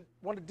often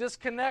want to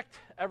disconnect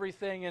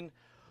everything. And,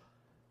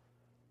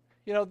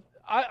 you know,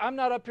 I'm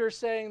not up here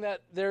saying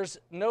that there's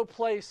no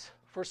place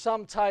for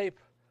some type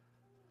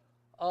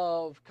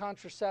of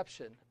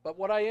contraception. But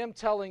what I am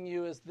telling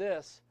you is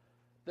this,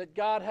 that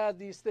God had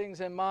these things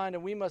in mind,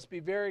 and we must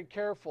be very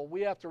careful.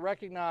 We have to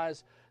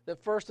recognize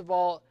that, first of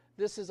all,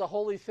 this is a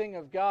holy thing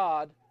of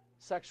God,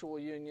 sexual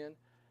union,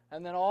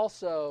 and then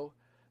also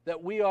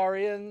that we are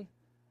in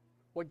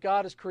what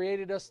God has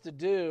created us to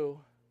do,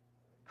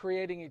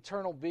 creating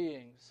eternal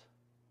beings.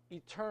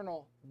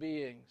 Eternal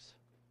beings.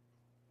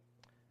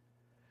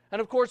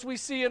 And of course, we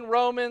see in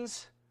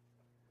Romans,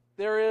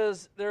 there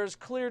is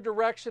clear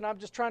direction. I'm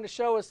just trying to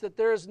show us that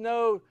there is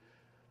no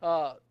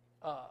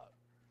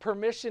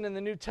permission in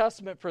the New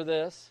Testament for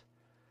this.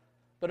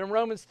 But in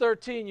Romans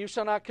 13, you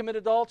shall not commit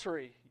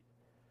adultery.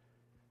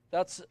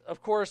 That's,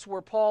 of course,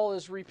 where Paul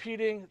is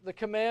repeating the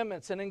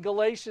commandments. And in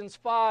Galatians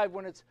 5,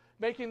 when it's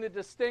making the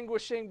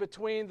distinguishing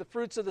between the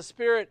fruits of the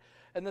Spirit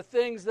and the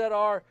things that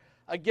are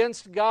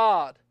against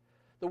God,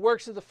 the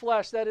works of the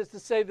flesh, that is to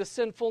say, the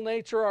sinful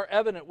nature, are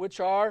evident, which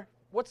are,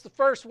 what's the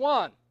first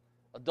one?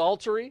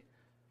 Adultery,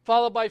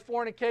 followed by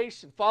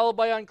fornication, followed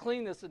by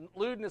uncleanness and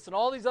lewdness and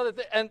all these other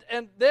things.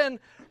 And then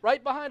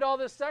right behind all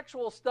this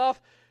sexual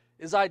stuff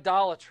is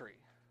idolatry.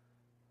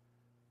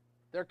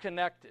 They're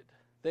connected.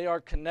 They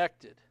are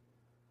connected.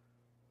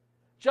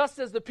 Just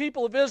as the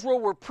people of Israel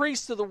were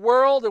priests of the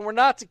world and were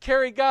not to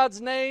carry God's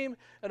name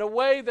in a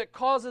way that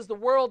causes the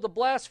world to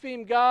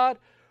blaspheme God,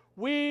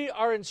 we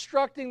are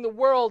instructing the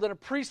world in a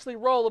priestly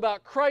role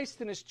about Christ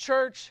and His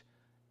church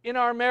in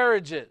our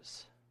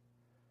marriages.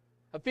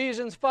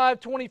 Ephesians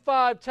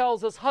 5:25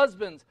 tells us,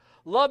 husbands,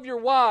 love your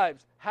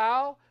wives.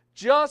 How?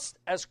 Just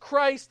as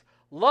Christ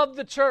loved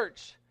the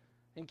church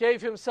and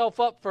gave Himself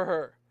up for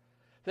her,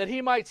 that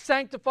He might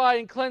sanctify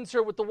and cleanse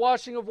her with the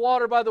washing of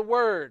water by the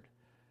word,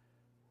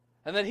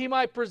 and that He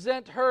might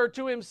present her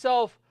to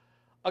Himself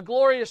a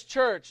glorious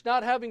church,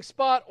 not having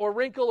spot or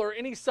wrinkle or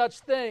any such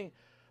thing,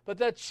 but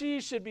that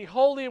she should be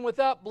holy and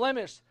without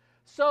blemish.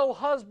 So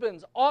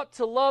husbands ought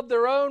to love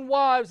their own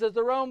wives as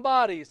their own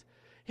bodies.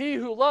 He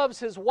who loves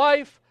his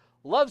wife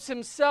loves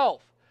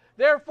himself.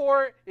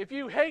 Therefore, if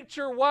you hate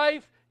your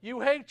wife,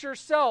 you hate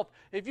yourself.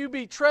 If you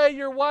betray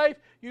your wife,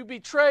 you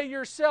betray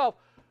yourself.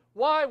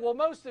 Why? Well,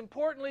 most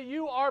importantly,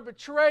 you are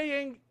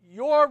betraying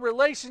your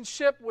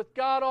relationship with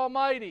God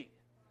Almighty.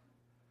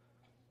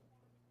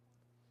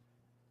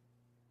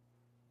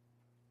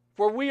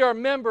 For we are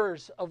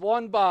members of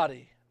one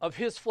body, of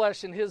His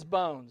flesh and His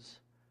bones.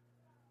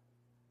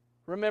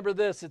 Remember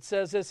this, it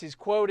says this, he's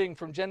quoting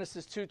from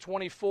Genesis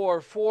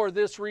 2:24, for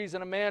this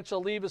reason a man shall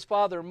leave his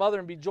father and mother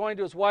and be joined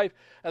to his wife,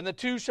 and the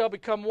two shall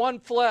become one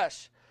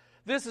flesh.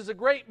 This is a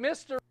great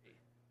mystery.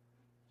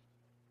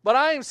 But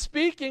I am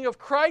speaking of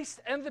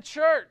Christ and the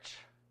church.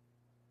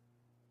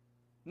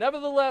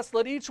 Nevertheless,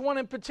 let each one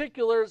in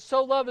particular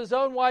so love his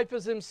own wife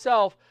as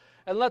himself,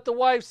 and let the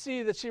wife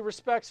see that she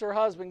respects her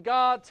husband.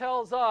 God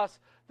tells us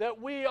that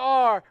we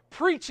are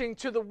preaching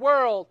to the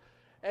world,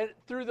 and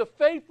through the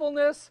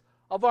faithfulness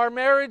of our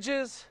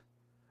marriages,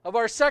 of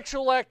our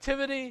sexual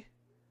activity,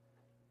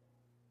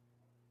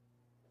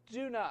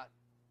 do not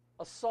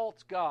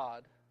assault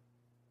God.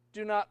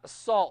 Do not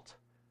assault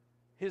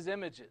His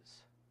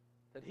images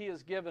that He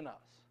has given us.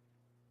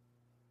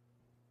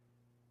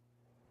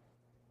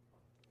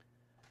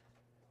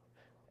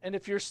 And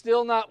if you're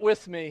still not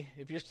with me,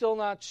 if you're still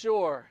not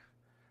sure,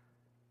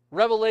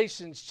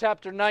 Revelations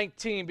chapter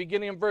 19,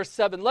 beginning in verse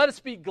 7, let us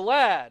be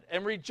glad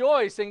and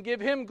rejoice and give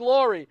Him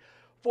glory,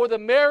 for the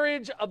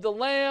marriage of the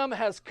Lamb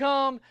has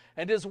come,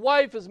 and His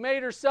wife has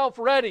made herself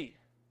ready.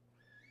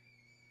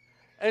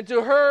 And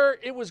to her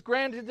it was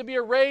granted to be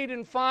arrayed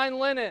in fine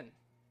linen,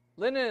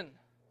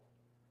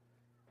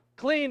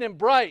 clean and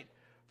bright,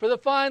 for the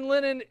fine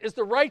linen is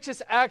the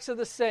righteous acts of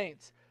the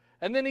saints.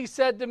 And then He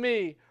said to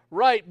me,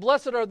 right,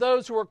 blessed are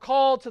those who are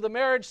called to the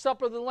marriage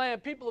supper of the Lamb.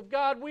 People of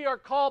God, we are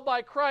called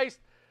by Christ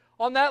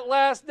on that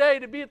last day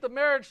to be at the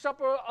marriage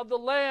supper of the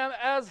Lamb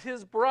as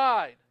His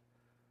bride.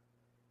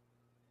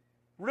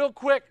 Real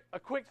quick, a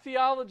quick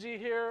theology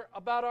here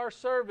about our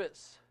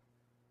service.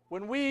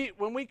 When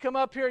we come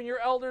up here and your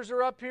elders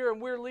are up here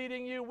and we're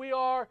leading you, we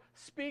are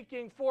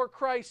speaking for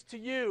Christ to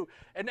you.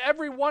 And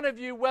every one of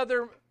you,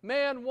 whether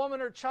man,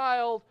 woman, or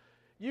child,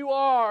 you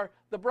are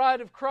the bride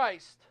of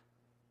Christ.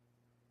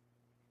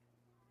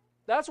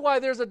 That's why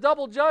there's a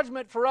double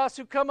judgment for us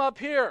who come up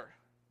here.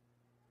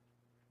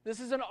 This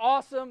is an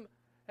awesome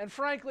and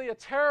frankly a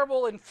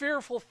terrible and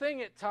fearful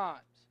thing at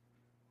times.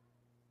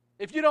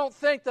 If you don't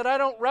think that I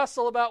don't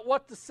wrestle about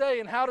what to say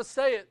and how to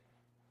say it,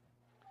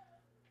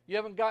 you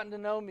haven't gotten to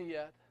know me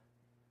yet.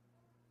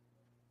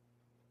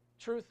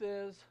 Truth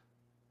is,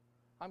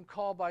 I'm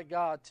called by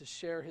God to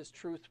share His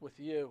truth with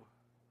you,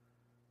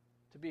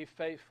 to be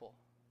faithful.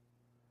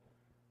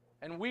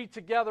 And we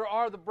together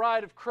are the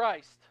bride of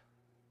Christ.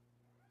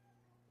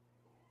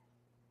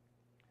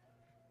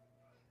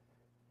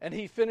 And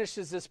he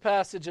finishes this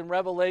passage in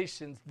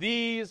Revelations.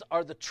 These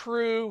are the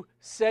true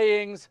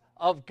sayings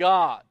of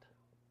God.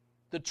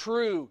 The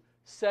true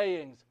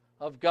sayings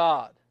of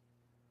God.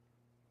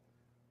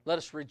 Let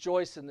us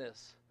rejoice in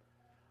this.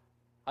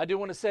 I do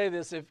want to say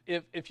this.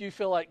 If you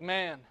feel like,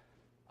 man,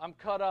 I'm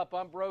cut up,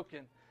 I'm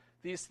broken,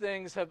 these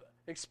things have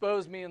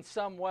exposed me in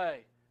some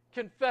way,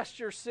 confess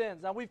your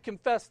sins. Now, we've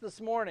confessed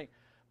this morning,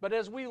 but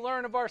as we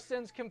learn of our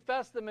sins,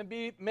 confess them and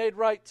be made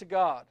right to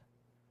God.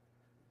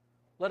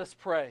 Let us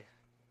pray.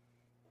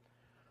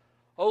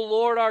 O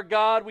Lord our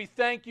God, we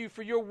thank you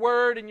for your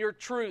word and your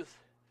truth.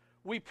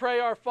 We pray,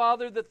 our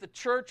Father, that the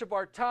church of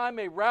our time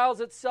may rouse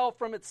itself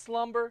from its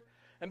slumber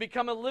and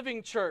become a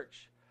living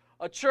church,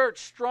 a church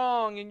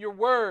strong in your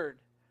word,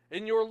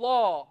 in your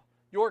law,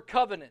 your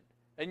covenant,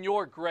 and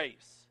your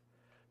grace,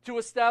 to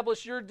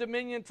establish your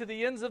dominion to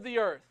the ends of the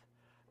earth.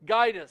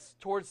 Guide us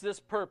towards this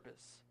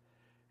purpose.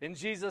 In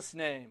Jesus'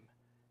 name,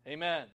 amen.